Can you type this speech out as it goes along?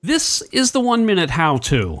This is the 1 Minute How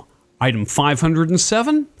To. Item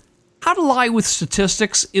 507, how to lie with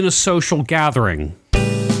statistics in a social gathering.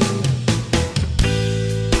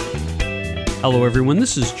 Hello everyone,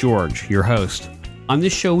 this is George, your host. On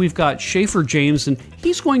this show we've got Shayfer James, and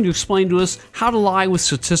he's going to explain to us how to lie with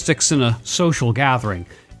statistics in a social gathering.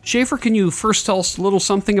 Shayfer, can you first tell us a little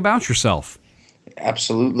something about yourself?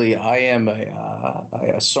 Absolutely. I am a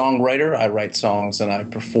songwriter. I write songs and I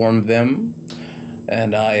perform them.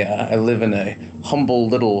 And I live in a humble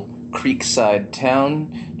little creekside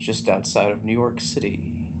town just outside of New York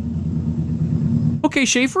City. Okay,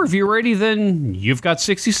 Shayfer, if you're ready, then you've got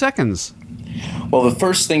 60 seconds. Well, the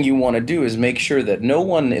first thing you want to do is make sure that no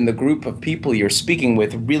one in the group of people you're speaking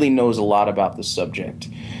with really knows a lot about the subject.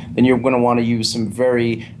 Then you're going to want to use some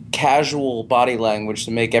very casual body language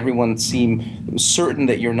to make everyone seem certain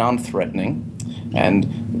that you're non-threatening. And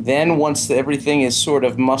then once everything is sort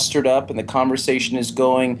of mustered up and the conversation is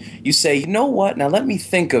going, you say, you know what, now let me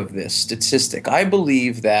think of this statistic. I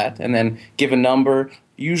believe that, and then give a number.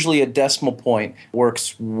 Usually a decimal point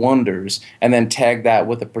works wonders, and then tag that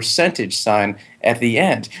with a percentage sign at the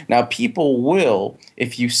end. Now, people will,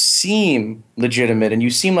 if you seem legitimate and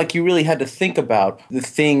you seem like you really had to think about the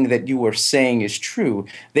thing that you were saying is true,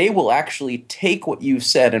 they will actually take what you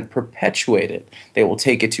said and perpetuate it. They will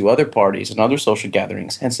take it to other parties and other social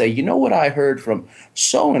gatherings and say, you know what I heard from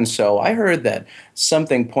so-and-so? I heard that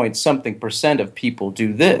something point something percent of people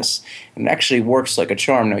do this. And it actually works like a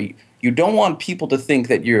charm. Now, you don't want people to think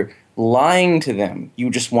that you're lying to them. You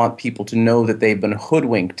just want people to know that they've been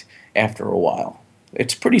hoodwinked after a while.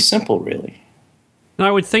 It's pretty simple, really. And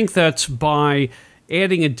I would think that by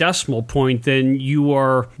adding a decimal point, then you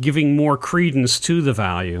are giving more credence to the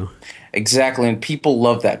value. Exactly, and people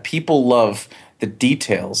love that. People love the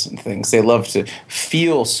details and things. They love to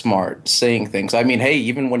feel smart saying things. I mean, hey,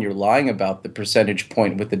 even when you're lying about the percentage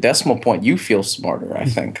point with the decimal point, you feel smarter, I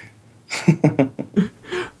think.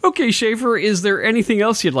 Okay, Shayfer, is there anything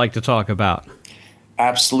else you'd like to talk about?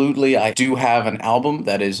 Absolutely. I do have an album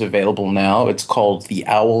that is available now. It's called The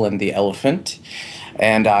Owl and the Elephant.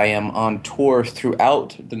 And I am on tour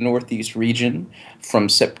throughout the Northeast region from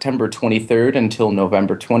September 23rd until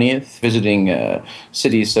November 20th, visiting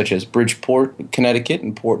cities such as Bridgeport, Connecticut,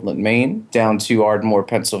 and Portland, Maine, down to Ardmore,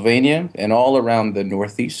 Pennsylvania, and all around the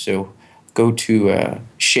Northeast. So go to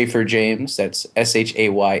Shayfer James, that's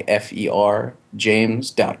SHAYFER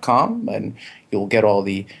James.com, and you'll get all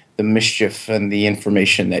the mischief and the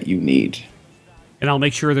information that you need. And I'll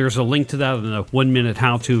make sure there's a link to that in the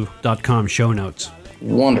 1minutehowto.com show notes.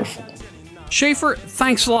 Wonderful. Shayfer,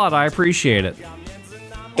 thanks a lot. I appreciate it.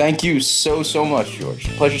 Thank you so much, George.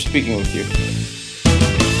 Pleasure speaking with you.